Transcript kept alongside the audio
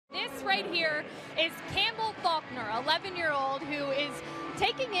This right here is Campbell Faulkner, 11-year-old, who is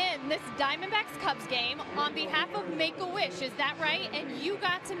taking in this Diamondbacks Cubs game on behalf of Make-A-Wish. Is that right? And you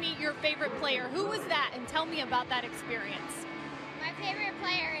got to meet your favorite player. Who was that? And tell me about that experience. My favorite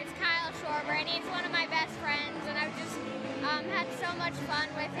player is Schwarber, and he's one of my best friends, and I've just had so much fun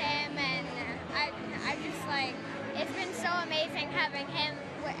with him, and I just like, it's been so amazing having him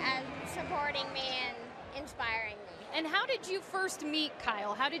supporting me and inspiring me. And how did you first meet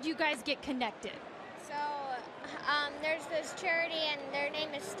Kyle? How did you guys get connected? So there's this charity, and their name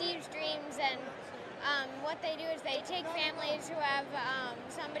is Steve's Dreams, and what they do is they take families who have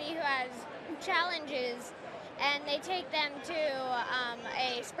somebody who has challenges, and they take them to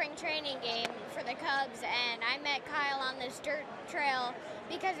a spring training game for the Cubs. And I met Kyle on this dirt trail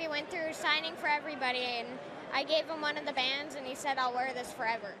because he went through signing for everybody, and I gave him one of the bands, and he said, "I'll wear this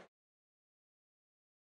forever."